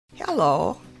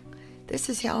Hello, this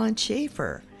is Helen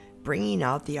Schaefer, bringing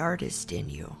out the artist in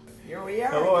you. Here we are.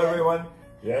 Hello, everyone.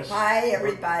 Yes. Hi,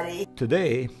 everybody.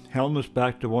 Today, Helen is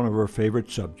back to one of her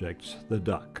favorite subjects, the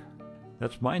duck.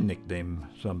 That's my nickname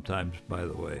sometimes, by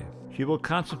the way. She will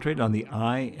concentrate on the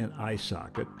eye and eye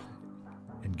socket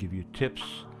and give you tips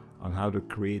on how to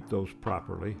create those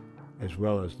properly, as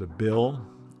well as the bill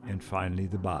and finally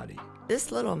the body.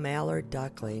 This little Mallard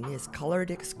Duckling is colored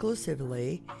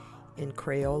exclusively in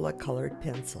Crayola colored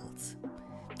pencils.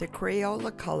 The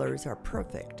Crayola colors are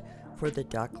perfect for the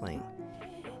duckling.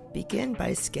 Begin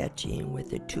by sketching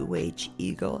with a 2H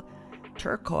Eagle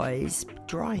Turquoise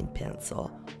Drawing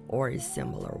Pencil or a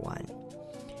similar one.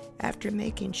 After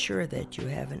making sure that you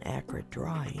have an accurate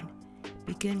drawing,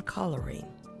 begin coloring.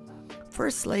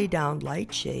 First, lay down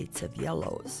light shades of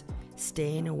yellows,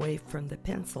 staying away from the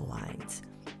pencil lines.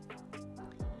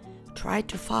 Try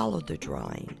to follow the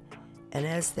drawing, and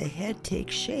as the head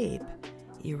takes shape,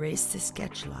 erase the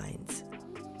sketch lines.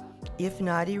 If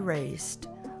not erased,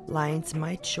 lines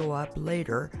might show up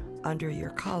later under your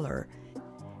color.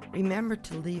 Remember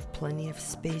to leave plenty of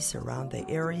space around the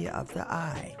area of the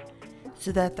eye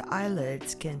so that the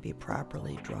eyelids can be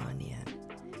properly drawn in.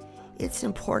 It's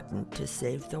important to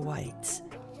save the whites.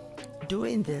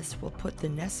 Doing this will put the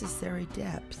necessary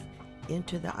depth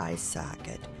into the eye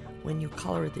socket when you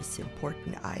color this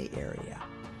important eye area.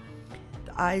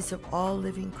 The eyes of all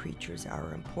living creatures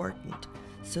are important,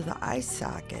 so the eye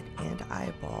socket and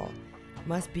eyeball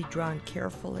must be drawn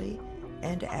carefully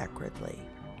and accurately.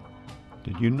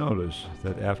 Did you notice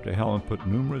that after Helen put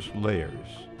numerous layers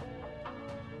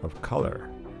of color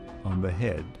on the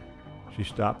head, she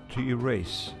stopped to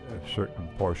erase a certain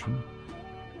portion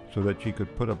so that she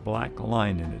could put a black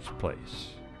line in its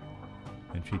place?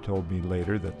 And she told me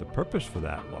later that the purpose for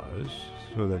that was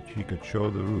so that she could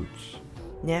show the roots.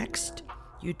 Next,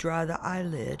 you draw the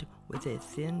eyelid with a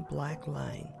thin black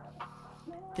line.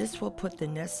 This will put the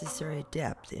necessary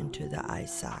depth into the eye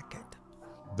socket.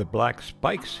 The black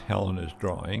spikes Helen is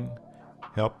drawing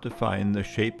help define the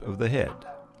shape of the head.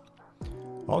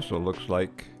 Also looks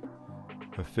like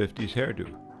a 50s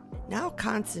hairdo. Now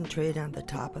concentrate on the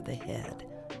top of the head,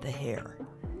 the hair.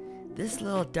 This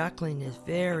little duckling is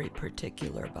very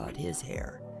particular about his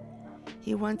hair.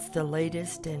 He wants the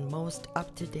latest and most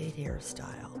up-to-date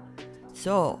hairstyle.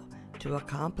 So, to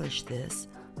accomplish this,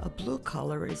 a blue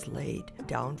color is laid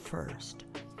down first.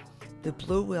 The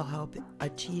blue will help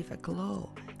achieve a glow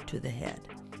to the head.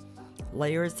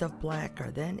 Layers of black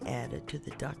are then added to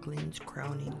the duckling's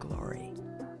crowning glory.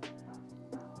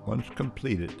 Once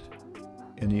completed,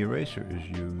 an eraser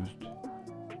is used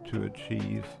to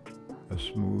achieve a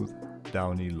smooth,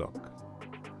 downy look.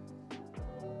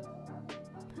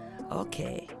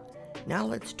 Okay, now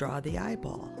let's draw the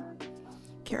eyeball.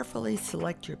 Carefully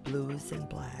select your blues and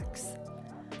blacks.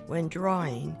 When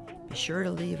drawing, be sure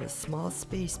to leave a small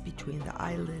space between the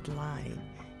eyelid line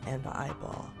and the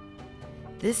eyeball.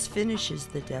 This finishes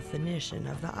the definition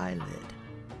of the eyelid.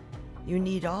 You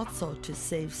need also to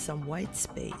save some white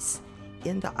space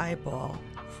in the eyeball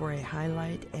for a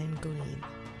highlight and gleam.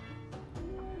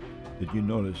 Did you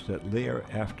notice that layer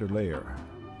after layer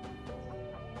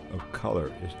of color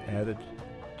is added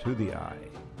to the eye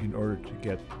in order to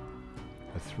get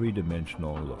a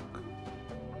three-dimensional look?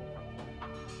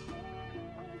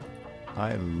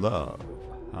 I love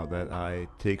how that eye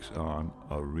takes on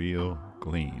a real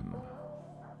gleam.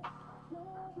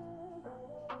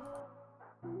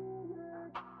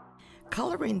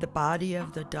 Coloring the body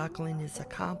of the duckling is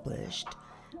accomplished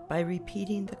by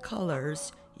repeating the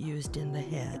colors used in the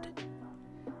head.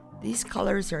 These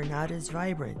colors are not as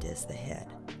vibrant as the head,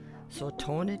 so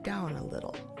tone it down a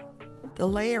little. The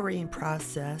layering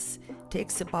process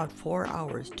takes about 4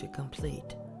 hours to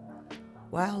complete.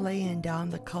 While laying down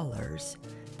the colors,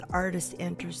 the artist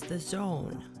enters the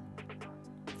zone,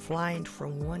 flying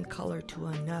from one color to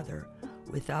another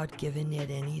without giving it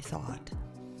any thought,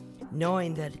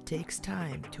 knowing that it takes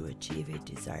time to achieve a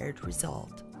desired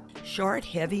result. Short,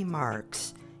 heavy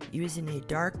marks using a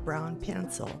dark brown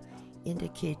pencil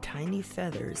indicate tiny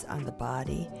feathers on the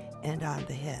body and on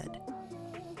the head.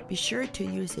 Be sure to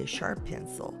use a sharp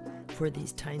pencil for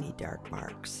these tiny dark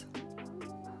marks.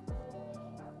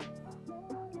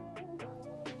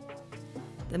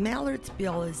 The mallard's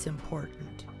bill is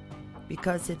important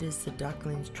because it is the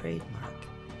duckling's trademark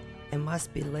and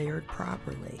must be layered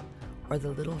properly, or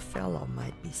the little fellow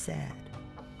might be sad.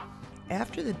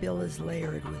 After the bill is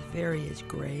layered with various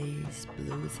grays,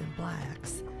 blues, and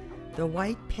blacks, the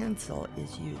white pencil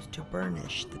is used to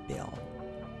burnish the bill.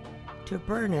 To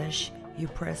burnish, you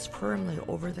press firmly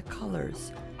over the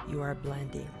colors you are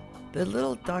blending. The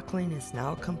little duckling is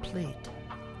now complete,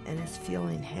 and is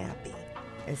feeling happy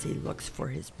as he looks for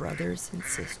his brothers and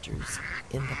sisters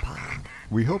in the pond.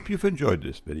 We hope you've enjoyed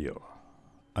this video.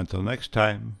 Until next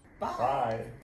time. Bye.